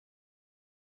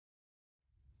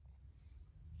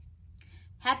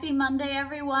Happy Monday,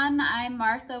 everyone. I'm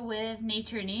Martha with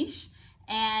Nature Niche,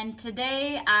 and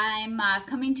today I'm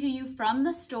coming to you from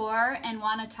the store and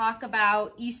want to talk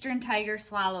about Eastern Tiger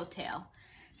Swallowtail.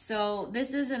 So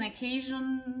this is an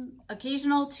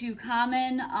occasional to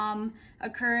common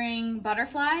occurring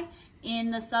butterfly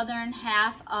in the southern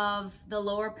half of the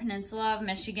lower peninsula of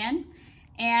Michigan,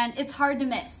 and it's hard to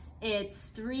miss.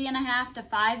 It's 3.5 to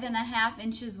 5.5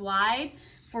 inches wide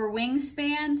for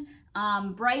wingspan.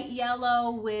 Bright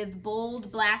yellow with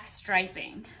bold black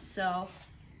striping. So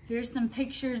here's some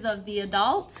pictures of the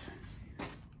adults.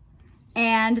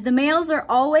 And the males are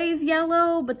always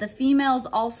yellow, but the females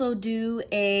also do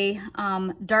a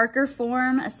darker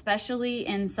form, especially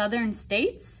in southern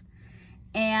states.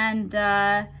 And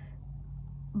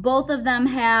both of them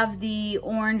have the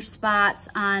orange spots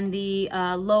on the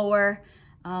lower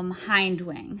hind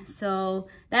wing. So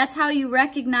that's how you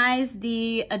recognize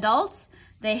the adults.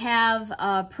 They have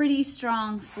a pretty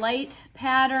strong flight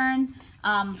pattern,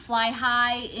 fly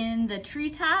high in the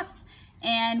treetops,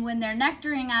 and when they're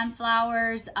nectaring on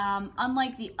flowers,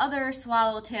 unlike the other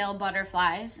swallowtail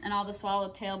butterflies, and all the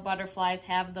swallowtail butterflies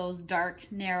have those dark,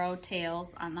 narrow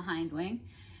tails on the hind wing,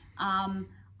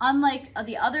 unlike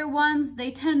the other ones,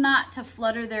 they tend not to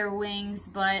flutter their wings,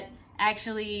 but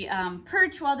actually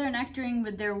perch while they're nectaring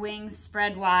with their wings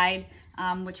spread wide,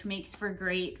 which makes for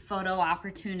great photo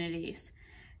opportunities.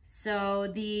 So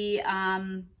the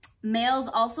males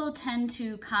also tend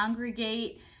to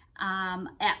congregate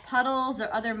at puddles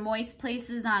or other moist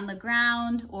places on the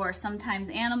ground, or sometimes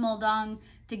animal dung,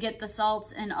 to get the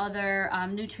salts and other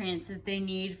nutrients that they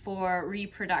need for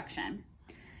reproduction.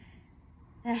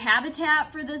 The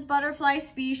habitat for this butterfly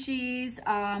species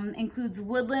includes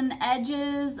woodland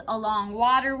edges along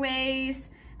waterways,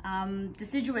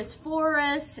 deciduous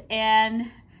forests, and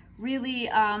really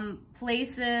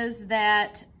places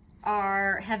that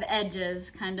have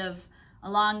edges, kind of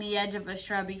along the edge of a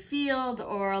shrubby field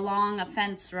or along a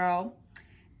fence row.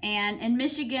 And in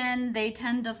Michigan, they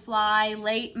tend to fly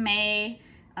late May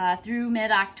through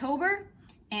mid-October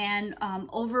and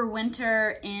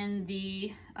overwinter in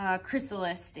the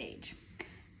chrysalis stage.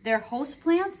 Their host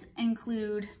plants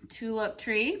include tulip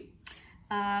tree,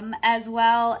 as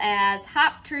well as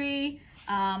hop tree,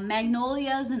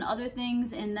 magnolias and other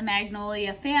things in the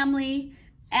magnolia family,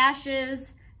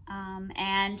 ashes,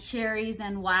 and cherries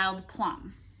and wild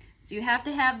plum. So you have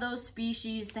to have those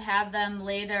species to have them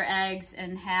lay their eggs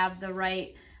and have the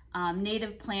right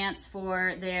native plants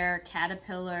for their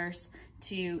caterpillars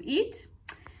to eat.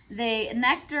 They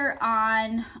nectar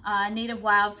on native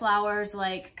wildflowers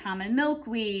like common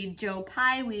milkweed, Joe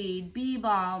pieweed, bee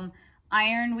balm,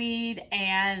 ironweed,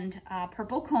 and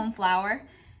purple coneflower.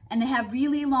 And they have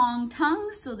really long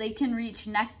tongues, so they can reach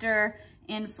nectar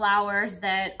in flowers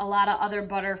that a lot of other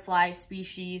butterfly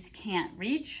species can't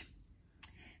reach.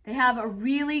 They have a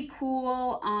really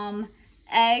cool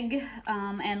egg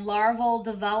and larval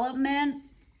development.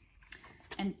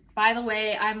 And by the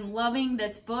way, I'm loving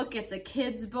this book. It's a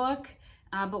kid's book,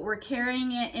 but we're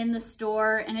carrying it in the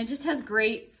store, and it just has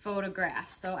great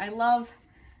photographs. So I love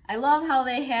how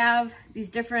they have these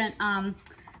different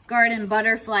garden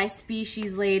butterfly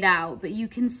species laid out, but you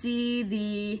can see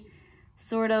the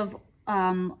sort of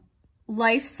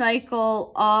life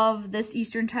cycle of this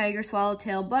Eastern Tiger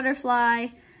Swallowtail butterfly.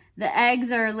 The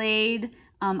eggs are laid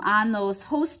on those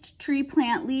host tree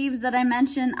plant leaves that I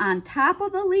mentioned on top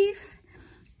of the leaf.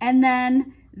 And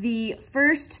then the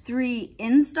first 3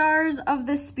 instars of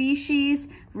the species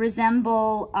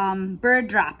resemble bird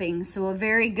droppings, so a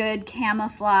very good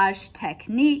camouflage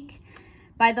technique.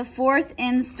 By the 4th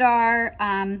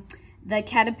instar, the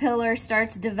caterpillar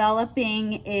starts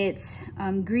developing its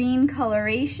green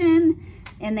coloration,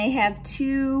 and they have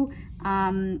 2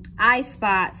 eye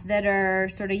spots that are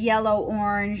sort of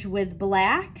yellow-orange with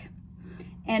black.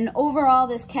 And overall,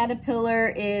 this caterpillar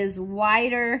is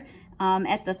wider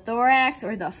at the thorax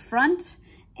or the front,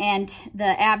 and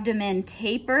the abdomen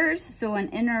tapers, so an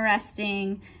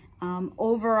interesting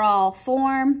overall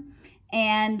form.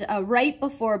 And right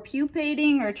before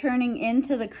pupating or turning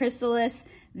into the chrysalis,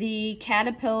 the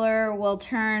caterpillar will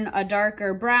turn a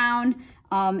darker brown.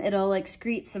 It'll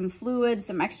excrete some fluids,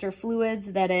 some extra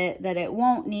fluids that it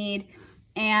won't need.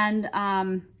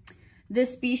 And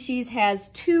this species has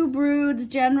 2 broods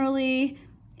generally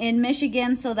in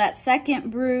Michigan. So that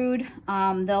second brood,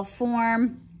 they'll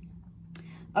form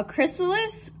a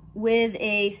chrysalis with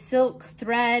a silk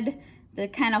thread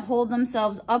that kind of hold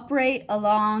themselves upright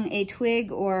along a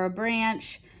twig or a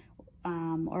branch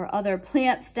or other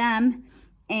plant stem.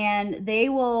 And they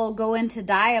will go into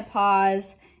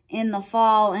diapause in the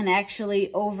fall and actually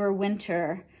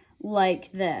overwinter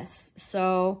like this.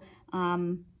 So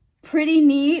Pretty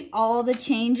neat, all the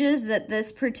changes that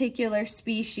this particular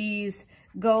species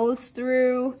goes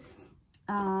through.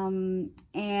 And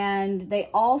they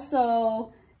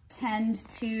also tend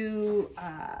to,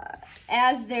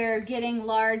 as they're getting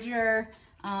larger,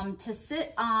 to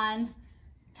sit on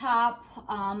top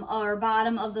or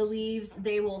bottom of the leaves.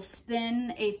 They will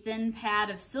spin a thin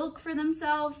pad of silk for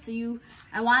themselves. So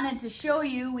I wanted to show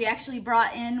you, we actually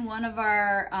brought in one of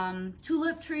our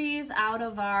tulip trees out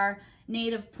of our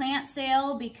native plant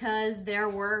sale because there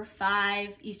were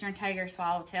 5 eastern tiger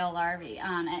swallowtail larvae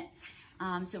on it.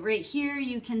 So right here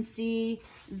you can see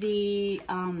the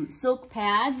silk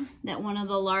pad that one of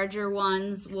the larger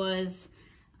ones was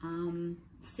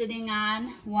sitting on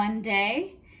one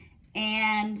day.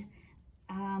 And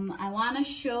I want to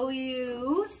show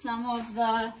you some of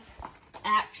the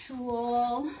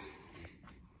actual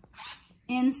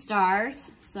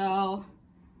instars. So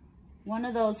one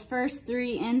of those first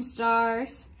 3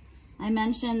 instars, I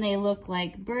mentioned they look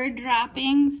like bird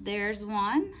droppings. There's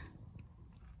one.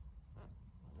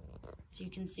 So you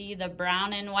can see the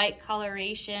brown and white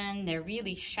coloration. They're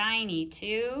really shiny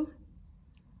too.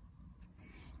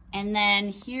 And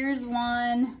then here's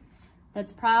one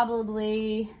that's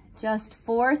probably just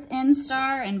 4th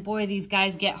instar, and boy, these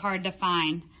guys get hard to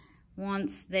find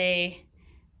once they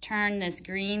turn this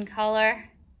green color.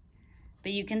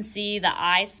 But you can see the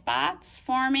eye spots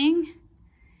forming,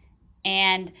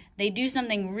 and they do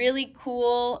something really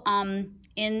cool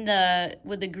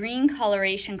with the green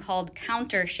coloration called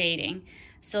counter shading.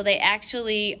 So they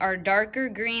actually are darker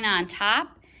green on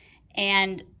top,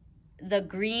 and the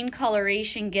green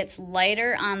coloration gets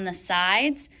lighter on the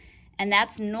sides, and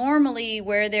that's normally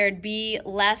where there'd be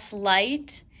less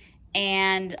light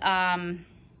and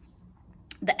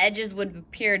the edges would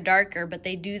appear darker, but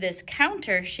they do this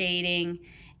counter shading,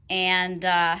 and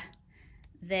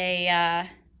they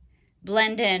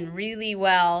blend in really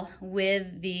well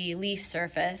with the leaf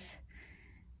surface.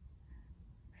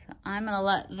 So I'm gonna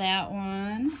let that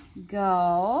one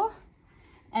go.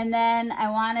 And then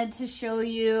I wanted to show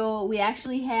you, we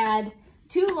actually had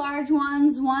 2 large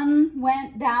ones. One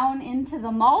went down into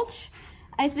the mulch,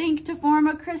 I think, to form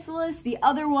a chrysalis. The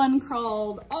other one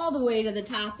crawled all the way to the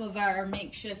top of our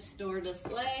makeshift store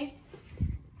display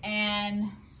and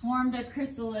formed a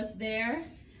chrysalis there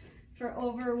for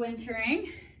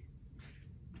overwintering.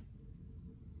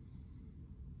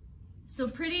 So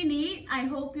pretty neat. I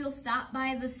hope you'll stop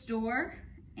by the store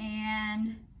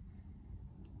and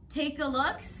take a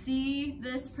look, see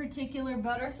this particular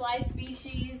butterfly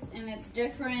species and its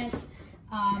different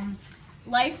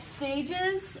life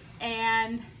stages.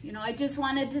 And I just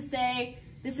wanted to say,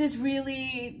 this is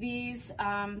really, these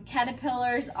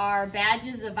caterpillars are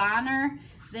badges of honor.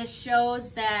 This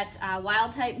shows that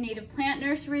Wild Type Native Plant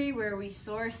Nursery, where we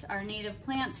source our native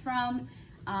plants from,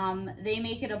 they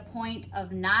make it a point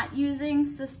of not using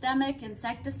systemic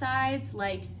insecticides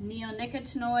like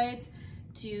neonicotinoids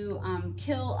to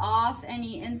kill off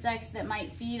any insects that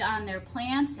might feed on their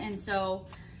plants. And so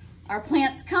our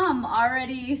plants come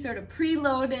already sort of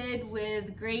preloaded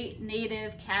with great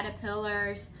native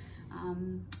caterpillars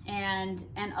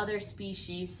and other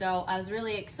species. So I was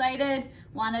really excited,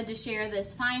 wanted to share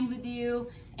this find with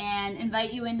you and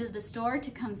invite you into the store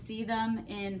to come see them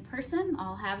in person.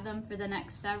 I'll have them for the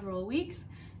next several weeks.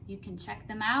 You can check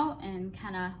them out and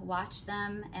kind of watch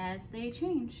them as they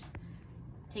change.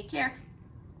 Take care.